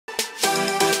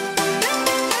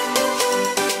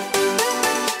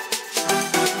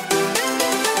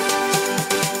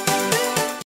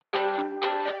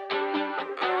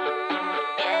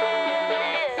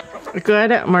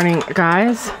Good morning,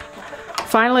 guys.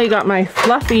 Finally got my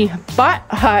fluffy butt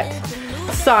hut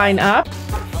sign up.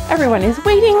 Everyone is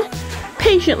waiting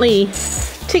patiently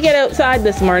to get outside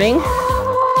this morning.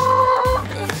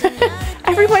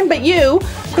 Everyone but you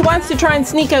who wants to try and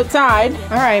sneak outside.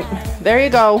 All right, there you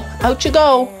go. Out you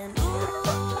go.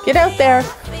 Get out there.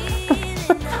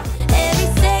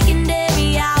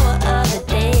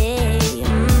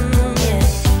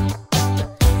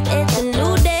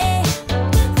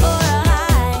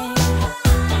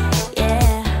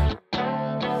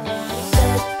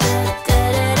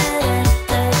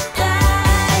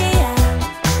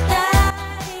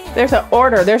 There's an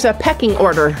order. There's a pecking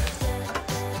order.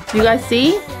 You guys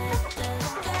see?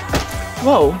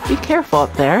 Whoa, be careful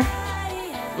up there.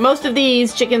 Most of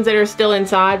these chickens that are still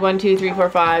inside, 1, 2, 3, 4,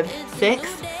 5,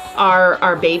 6,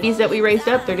 are babies that we raised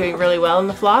up. They're doing really well in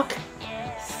the flock.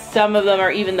 Some of them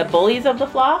are even the bullies of the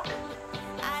flock.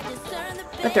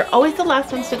 But they're always the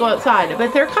last ones to go outside.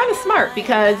 But they're kind of smart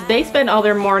because they spend all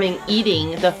their morning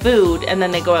eating the food and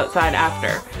then they go outside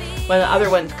after when the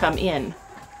other ones come in.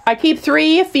 I keep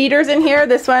 3 feeders in here.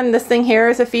 This thing here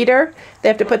is a feeder. They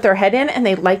have to put their head in and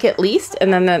they like it least.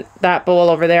 And then that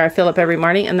bowl over there I fill up every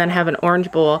morning and then have an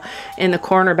orange bowl in the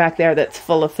corner back there that's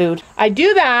full of food. I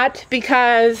do that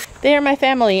because they are my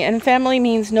family and family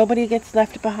means nobody gets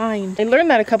left behind. I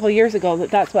learned that a couple years ago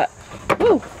that's what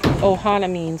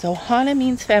Ohana means. Ohana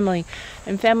means family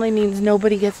and family means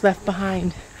nobody gets left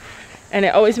behind. And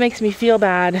it always makes me feel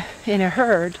bad in a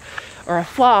herd or a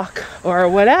flock or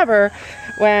whatever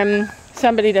when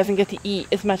somebody doesn't get to eat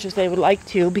as much as they would like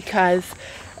to because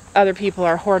other people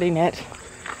are hoarding it.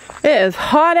 It is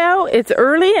hot out, it's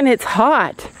early and it's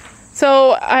hot.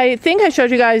 So I think I showed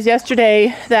you guys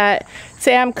yesterday that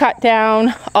Sam cut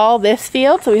down all this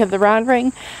field. So we have the round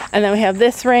ring and then we have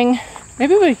this ring.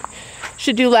 Maybe we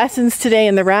should do lessons today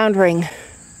in the round ring.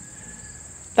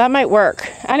 That might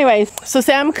work. Anyways, so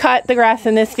Sam cut the grass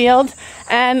in this field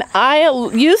and I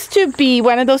used to be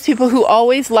one of those people who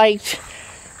always liked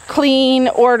clean,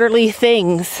 orderly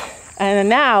things. And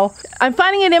now I'm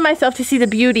finding it in myself to see the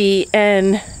beauty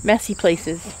in messy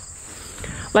places.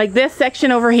 Like this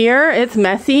section over here, it's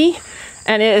messy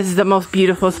and it is the most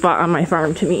beautiful spot on my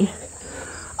farm to me.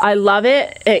 I love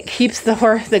it. It keeps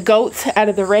the goats out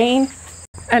of the rain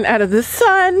and out of the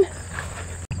sun.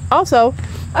 Also,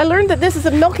 I learned that this is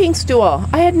a milking stool.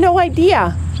 I had no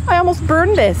idea. I almost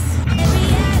burned this.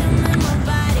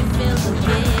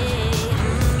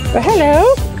 But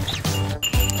hello.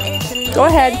 Go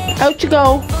ahead. Out you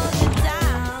go.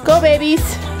 Go, babies.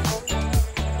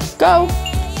 Go.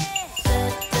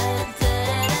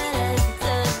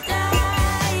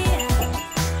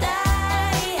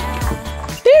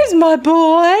 There's my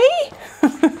boy.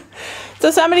 So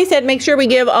somebody said make sure we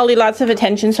give Ollie lots of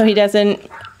attention so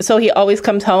he always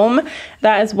comes home.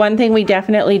 That is one thing we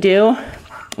definitely do.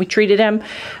 We treated him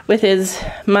with his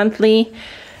monthly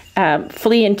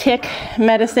flea and tick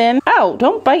medicine. Ow,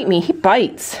 don't bite me. He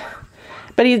bites.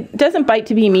 But he doesn't bite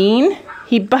to be mean.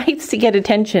 He bites to get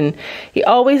attention. He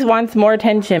always wants more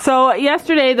attention. So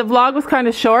yesterday the vlog was kind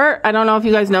of short. I don't know if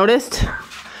you guys noticed.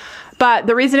 But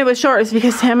the reason it was short is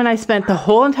because Sam and I spent the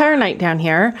whole entire night down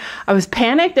here. I was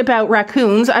panicked about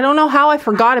raccoons. I don't know how I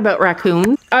forgot about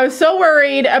raccoons. I was so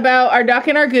worried about our duck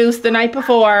and our goose the night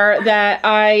before that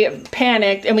I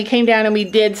panicked and we came down and we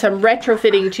did some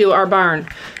retrofitting to our barn.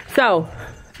 So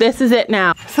this is it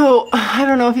now. So I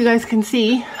don't know if you guys can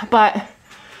see, but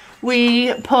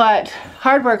we put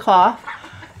hardware cloth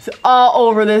all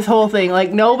over this whole thing.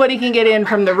 Like nobody can get in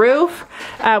from the roof.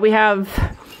 We have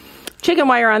chicken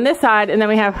wire on this side and then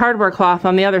we have hardware cloth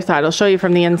on the other side. I'll show you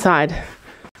from the inside.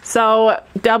 So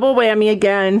double whammy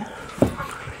again.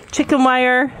 Chicken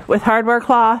wire with hardware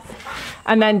cloth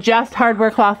and then just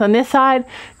hardware cloth on this side.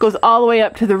 Goes all the way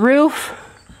up to the roof.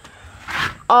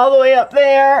 All the way up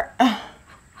there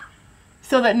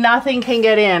so that nothing can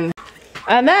get in.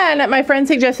 And then my friend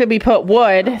suggested we put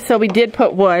wood. So we did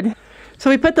put wood. So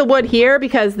we put the wood here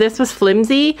because this was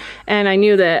flimsy and I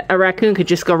knew that a raccoon could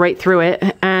just go right through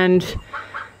it. And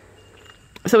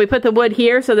so we put the wood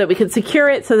here so that we could secure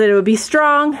it so that it would be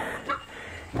strong.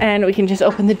 And we can just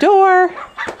open the door.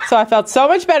 So I felt so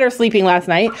much better sleeping last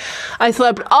night. I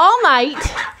slept all night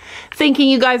thinking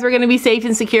you guys were going to be safe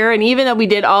and secure. And even though we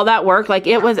did all that work, like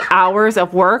it was hours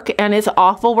of work and it's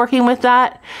awful working with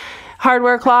that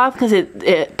hardware cloth because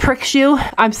it pricks you.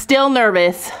 I'm still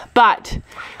nervous, but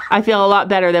I feel a lot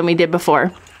better than we did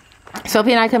before.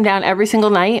 Sophie and I come down every single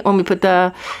night when we put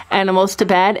the animals to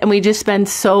bed and we just spend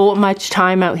so much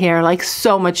time out here, like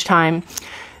so much time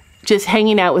just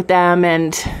hanging out with them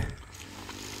and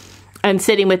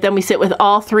sitting with them. We sit with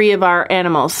all 3 of our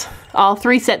animals all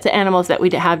 3 sets of animals that we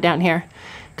have down here.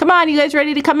 Come on, you guys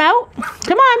ready to come out?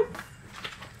 Come on.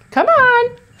 Come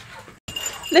on.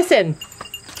 Listen,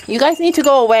 you guys need to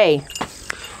go away.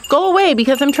 Go away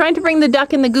because I'm trying to bring the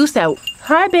duck and the goose out.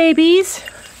 Hi, babies.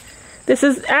 This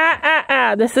is,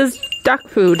 this is duck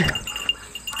food.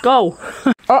 Go.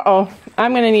 Uh-oh,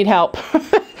 I'm gonna need help.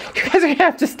 You guys are gonna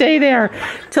have to stay there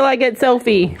till I get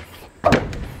Sophie.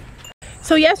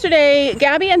 So yesterday,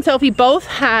 Gabby and Sophie both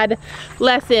had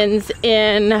lessons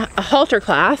in a halter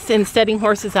class in setting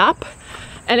horses up.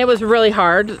 And it was really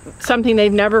hard, something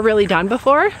they've never really done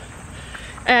before.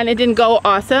 And it didn't go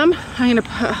awesome. I'm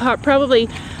gonna probably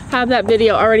have that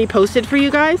video already posted for you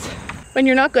guys. When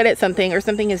you're not good at something or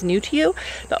something is new to you,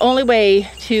 the only way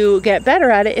to get better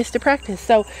at it is to practice.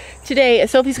 So today,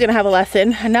 Sophie's gonna have a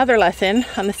lesson, another lesson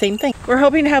on the same thing. We're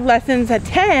hoping to have lessons at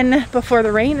 10 before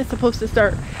the rain is supposed to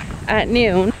start at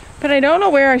noon. But I don't know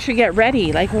where I should get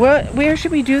ready. Like, where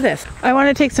should we do this? I want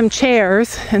to take some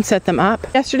chairs and set them up.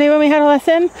 Yesterday when we had a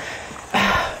lesson,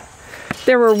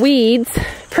 there were weeds,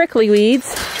 prickly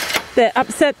weeds, that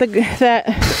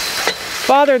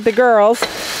bothered the girls.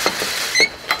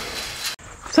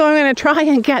 So I'm going to try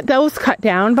and get those cut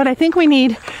down, but I think we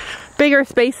need bigger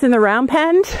space in the round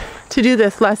pen to do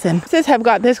this lesson. Horses have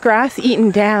got this grass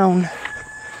eaten down,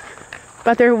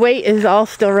 but their weight is all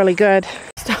still really good.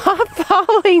 Stop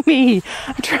following me.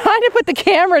 I'm trying to put the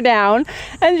camera down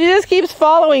and she just keeps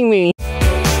following me.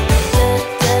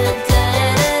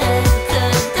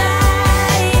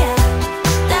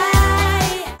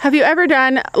 Have you ever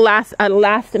done a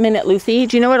last minute Lucy?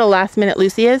 Do you know what a last minute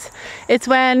Lucy is? It's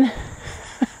when,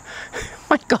 oh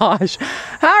my gosh,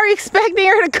 how are you expecting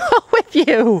her to go with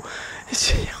you?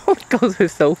 She only goes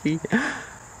with Sophie.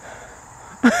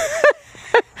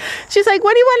 She's like,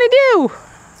 what do you want to do?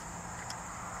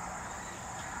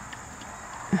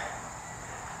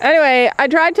 Anyway, I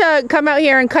tried to come out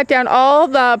here and cut down all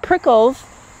the prickles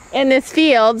in this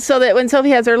field so that when Sophie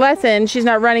has her lesson, she's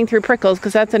not running through prickles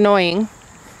because that's annoying.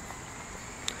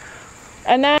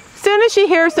 And then as soon as she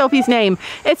hears Sophie's name,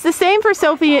 it's the same for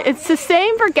Sophie, it's the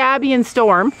same for Gabby and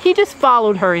Storm. He just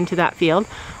followed her into that field.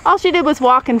 All she did was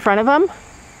walk in front of him.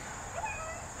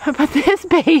 But this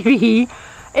baby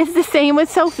is the same with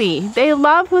Sophie. They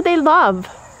love who they love.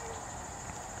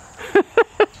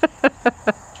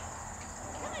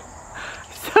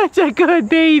 Such a good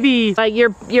baby. Like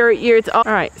it's all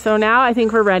right. So now I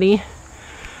think we're ready.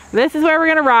 This is where we're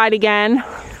gonna ride again.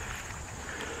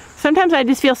 Sometimes I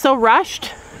just feel so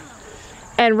rushed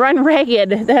and run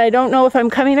ragged that I don't know if I'm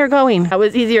coming or going. That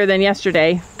was easier than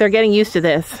yesterday. They're getting used to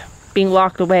this, being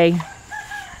locked away.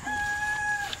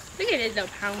 Look at it though,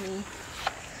 pounding.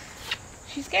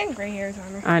 She's getting gray hairs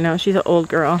on her. I know, she's an old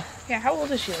girl. Yeah, how old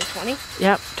is she? Like 20?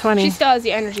 Yep, 20. She still has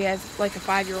the energy as like a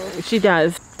 5-year-old. She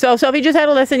does. So Sophie just had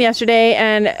a lesson yesterday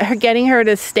and getting her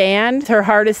to stand, her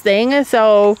hardest thing.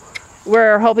 So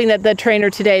we're hoping that the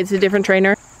trainer today is a different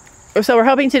trainer. So we're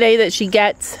hoping today that she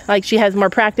gets, like she has more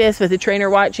practice with the trainer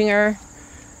watching her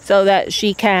so that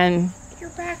she can Your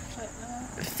back foot,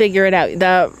 though. Figure it out.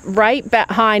 The right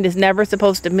behind is never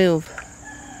supposed to move.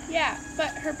 Yeah, but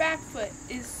her back foot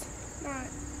is not.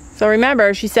 So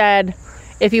remember, she said,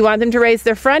 if you want them to raise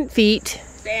their front feet.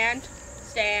 Stand,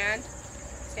 stand,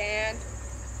 stand.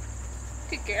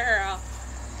 Good girl.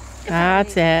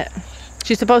 That's it.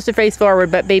 She's supposed to face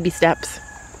forward, but baby steps.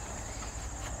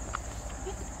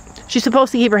 She's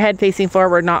supposed to keep her head facing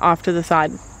forward, not off to the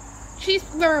side. She's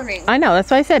learning. I know,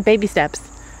 that's why I said baby steps.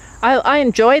 I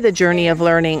enjoy the journey of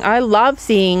learning. I love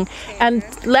seeing,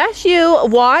 unless you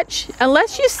watch,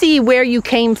 unless you see where you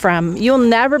came from, you'll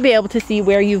never be able to see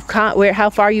where you've come,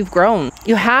 how far you've grown.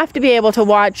 You have to be able to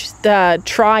watch the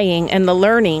trying and the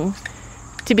learning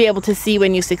to be able to see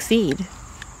when you succeed.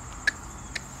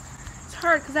 It's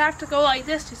hard because I have to go like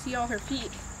this to see all her feet.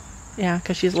 Yeah,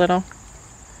 because she's little.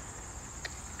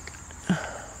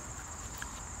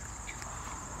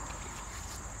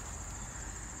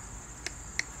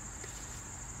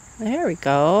 There we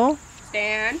go.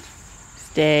 Stand.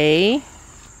 Stay.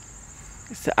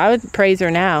 So I would praise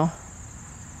her now.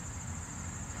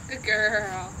 Good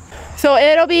girl. So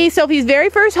it'll be Sophie's very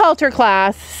first halter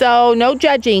class, so no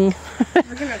judging. We're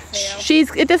gonna fail.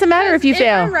 It doesn't matter if you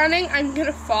fail. If I'm running, I'm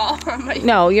gonna fall.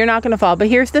 No, you're not gonna fall. But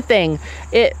here's the thing.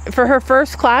 For her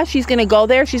first class, she's gonna go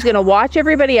there. She's gonna watch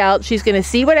everybody else. She's gonna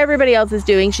see what everybody else is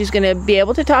doing. She's gonna be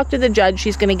able to talk to the judge.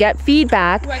 She's gonna get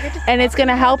feedback, and it's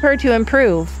gonna help her to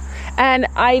improve. And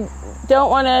I don't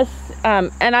want to,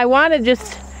 and I want to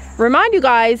just remind you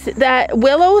guys that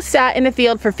Willow sat in the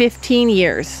field for 15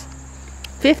 years.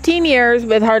 15 years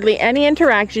with hardly any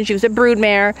interaction. She was a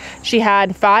broodmare. She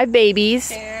had 5 babies.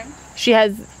 Stand. She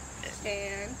has...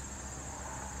 Stand.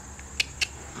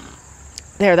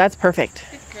 There, that's perfect.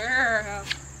 Good girl.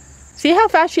 See how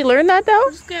fast she learned that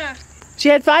though? Yeah. She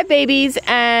had 5 babies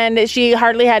and she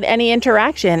hardly had any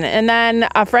interaction. And then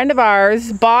a friend of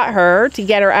ours bought her to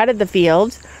get her out of the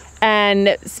field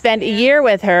and spent a year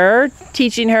with her,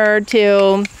 teaching her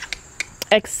to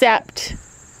accept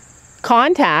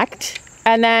contact.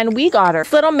 And then we got her.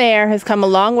 This little mare has come a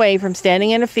long way from standing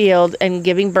in a field and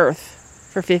giving birth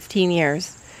for 15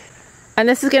 years. And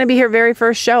this is going to be her very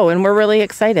first show, and we're really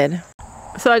excited.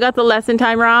 So I got the lesson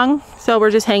time wrong, so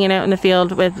we're just hanging out in the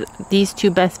field with these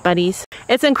 2 best buddies.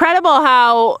 It's incredible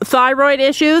how thyroid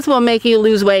issues will make you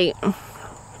lose weight.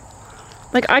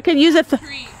 Like I could use a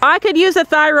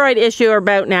thyroid issue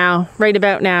right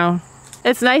about now.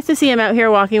 It's nice to see him out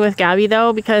here walking with Gabby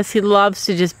though, because he loves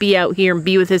to just be out here and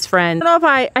be with his friends. I don't know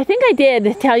if I think I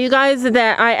did tell you guys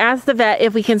that I asked the vet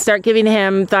if we can start giving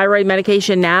him thyroid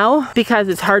medication now, because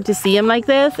it's hard to see him like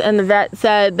this, and the vet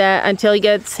said that until he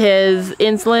gets his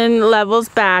insulin levels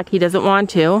back, he doesn't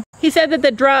want to. He said that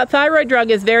the thyroid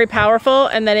drug is very powerful,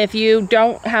 and that if you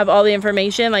don't have all the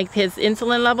information, like his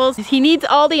insulin levels, he needs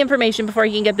all the information before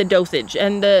he can get the dosage,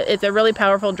 and it's a really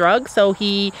powerful drug, so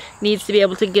he needs to be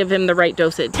able to give him the right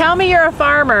dosage. Tell me you're a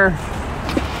farmer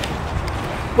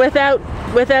without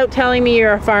telling me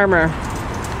you're a farmer.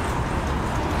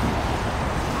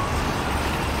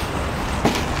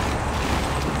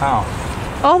 How?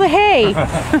 All the hay.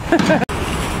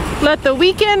 Let the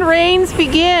weekend rains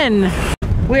begin.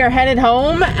 We are headed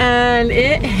home and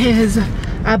it is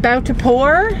about to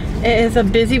pour. It is a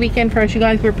busy weekend for us, you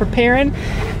guys. We're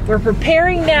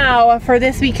preparing now for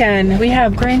this weekend. We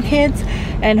have grandkids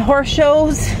and horse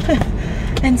shows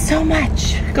and so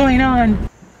much going on.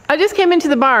 I just came into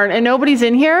the barn and nobody's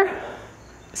in here.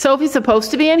 Sophie's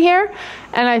supposed to be in here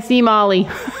and I see Molly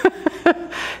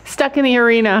stuck in the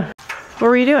arena. What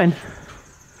were you doing?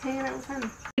 Hanging out with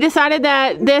him. We decided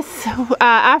that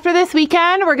after this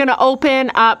weekend, we're gonna open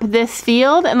up this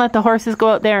field and let the horses go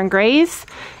out there and graze.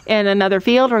 In another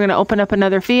field, we're gonna open up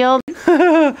another field.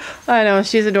 I know,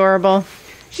 she's adorable.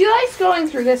 She likes going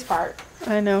through this part.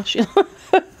 I know, she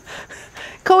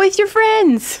go with your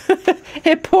friends.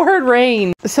 It poured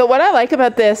rain. So what I like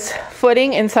about this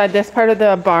footing inside this part of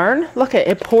the barn, look at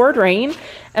it, poured rain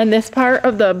and this part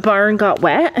of the barn got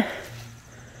wet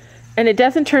and it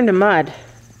doesn't turn to mud.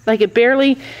 Like it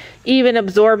barely even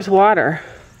absorbs water.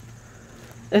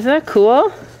 Isn't that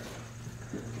cool?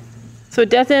 So it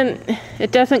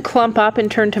doesn't clump up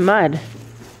and turn to mud.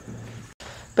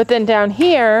 But then down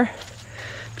here,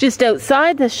 just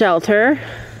outside the shelter,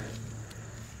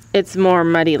 it's more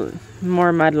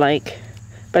mud-like,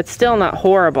 but still not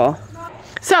horrible.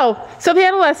 So Sophie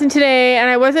had a lesson today and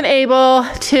I wasn't able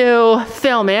to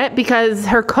film it because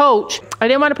her coach, I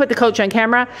didn't want to put the coach on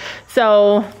camera,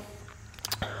 so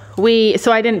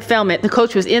I didn't film it. The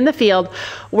coach was in the field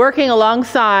working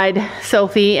alongside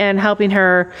Sophie and helping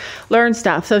her learn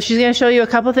stuff. So she's going to show you a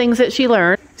couple things that she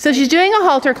learned. So she's doing a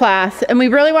halter class and we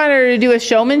really wanted her to do a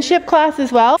showmanship class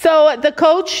as well. So the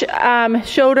coach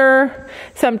showed her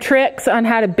some tricks on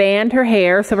how to band her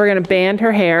hair. So we're going to band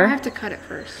her hair. I have to cut it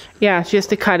first. Yeah, she has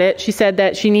to cut it. She said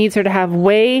that she needs her to have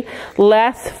way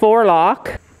less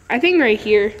forelock. I think right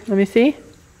here. Let me see.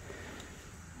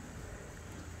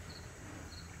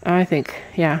 I think,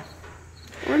 yeah.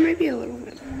 Or maybe a little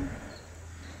bit more.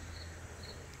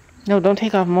 No, don't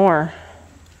take off more.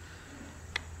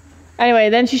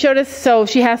 Anyway, then she showed us, so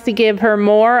she has to give her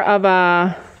more of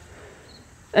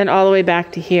and all the way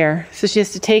back to here. So she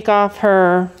has to take off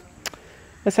her,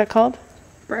 what's that called?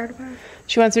 Bridle path.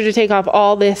 She wants her to take off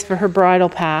all this for her bridle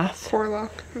path. Forelock.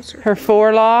 Her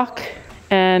forelock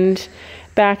and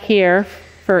back here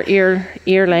for ear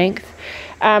length.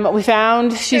 We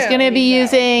found she's going to be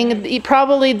using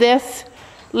probably this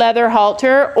leather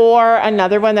halter or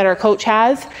another one that our coach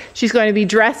has. She's going to be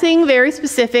dressing very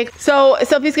specific. So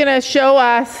Sophie's going to show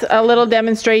us a little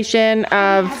demonstration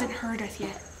of... Honey hasn't heard us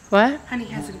yet. What? Honey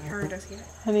hasn't heard us yet.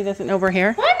 Honey doesn't know we're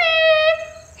here.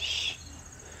 Honey! Shh.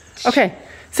 Okay,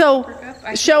 so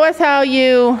show us how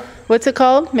you, what's it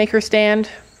called? Make her stand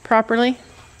properly.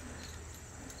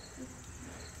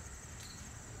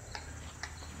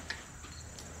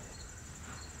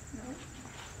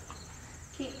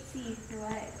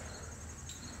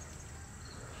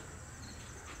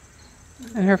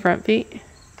 And her front feet.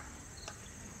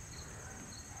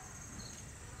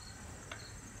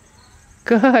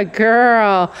 Good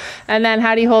girl. And then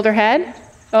how do you hold her head?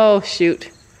 Oh,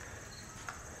 shoot.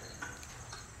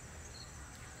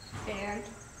 Stand.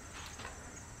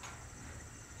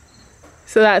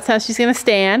 So that's how she's going to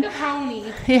stand. The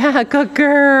pony. Yeah, good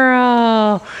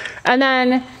girl. And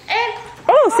then,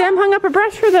 oh, Sam hung up a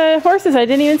brush for the horses. I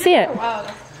didn't even see it. Wow.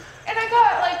 And I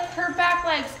got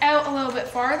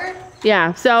farther.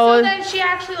 Yeah, So then she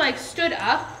actually like stood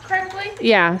up correctly.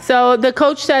 Yeah, so the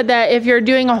coach said that if you're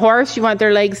doing a horse, you want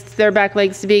their back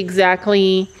legs to be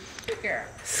exactly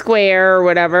square or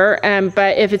whatever.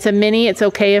 But if it's a mini, it's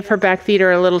okay if her back feet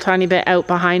are a little tiny bit out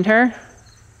behind her.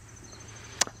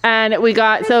 And we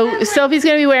got, so Sophie's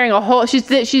gonna be wearing a whole, she's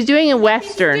doing a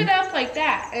Western. She stood up like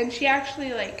that, and she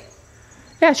actually like.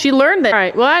 Yeah, she learned that. All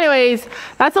right, well anyways,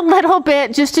 that's a little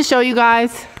bit just to show you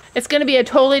guys. It's gonna be a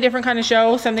totally different kind of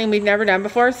show, something we've never done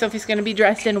before. Sophie's gonna be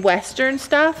dressed in Western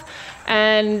stuff.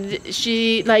 And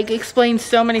she like explained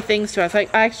so many things to us.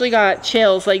 Like I actually got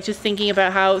chills, like just thinking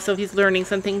about how Sophie's learning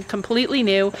something completely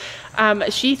new.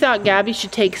 She thought Gabby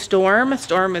should take Storm.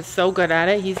 Storm is so good at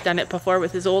it. He's done it before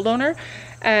with his old owner.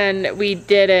 And we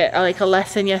did it like a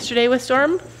lesson yesterday with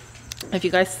Storm. If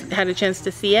you guys had a chance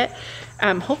to see it.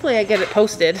 Hopefully I get it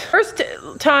posted. First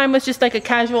time was just like a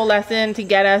casual lesson to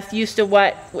get us used to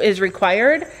what is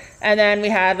required. And then we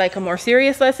had like a more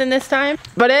serious lesson this time.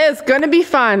 But it is gonna be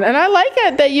fun. And I like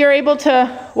it that you're able to,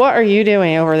 what are you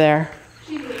doing over there?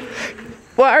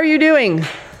 What are you doing?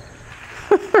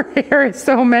 Her hair is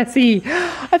so messy.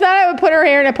 I thought I would put her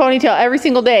hair in a ponytail every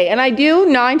single day. And I do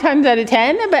 9 times out of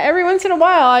 10, but every once in a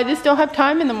while I just don't have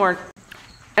time in the morning.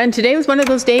 And today was one of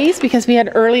those days because we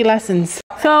had early lessons.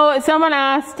 So someone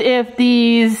asked if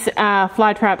these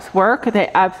fly traps work. They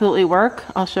absolutely work.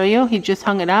 I'll show you. He just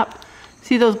hung it up.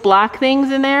 See those black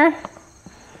things in there?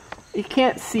 You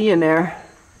can't see in there.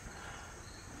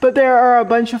 But there are a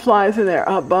bunch of flies in there.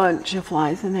 A bunch of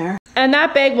flies in there. And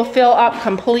that bag will fill up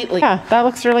completely. Yeah, that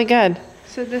looks really good.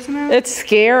 So this amount? It's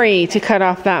scary to cut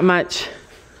off that much.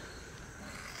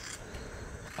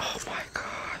 Oh my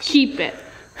gosh. Keep it.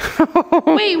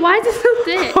 Wait, why is it so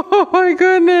thick? Oh my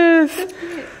goodness.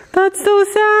 That's so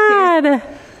sad.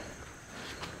 Here.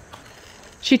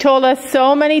 She told us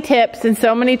so many tips and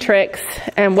so many tricks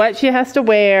and what she has to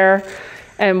wear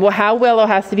and how Willow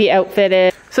has to be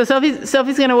outfitted. So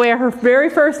Sophie's gonna wear her very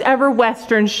first ever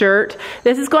Western shirt.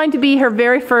 This is going to be her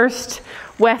very first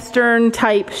Western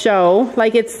type show.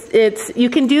 Like you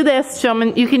can do this,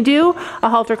 you can do a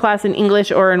halter class in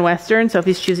English or in Western.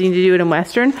 Sophie's choosing to do it in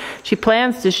Western. She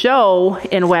plans to show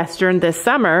in Western this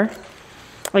summer,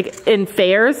 like in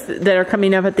fairs that are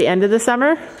coming up at the end of the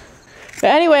summer.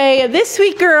 But anyway, this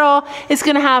sweet girl is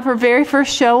gonna have her very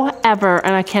first show ever,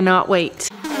 and I cannot wait.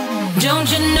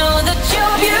 Don't you know that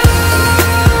you're beautiful?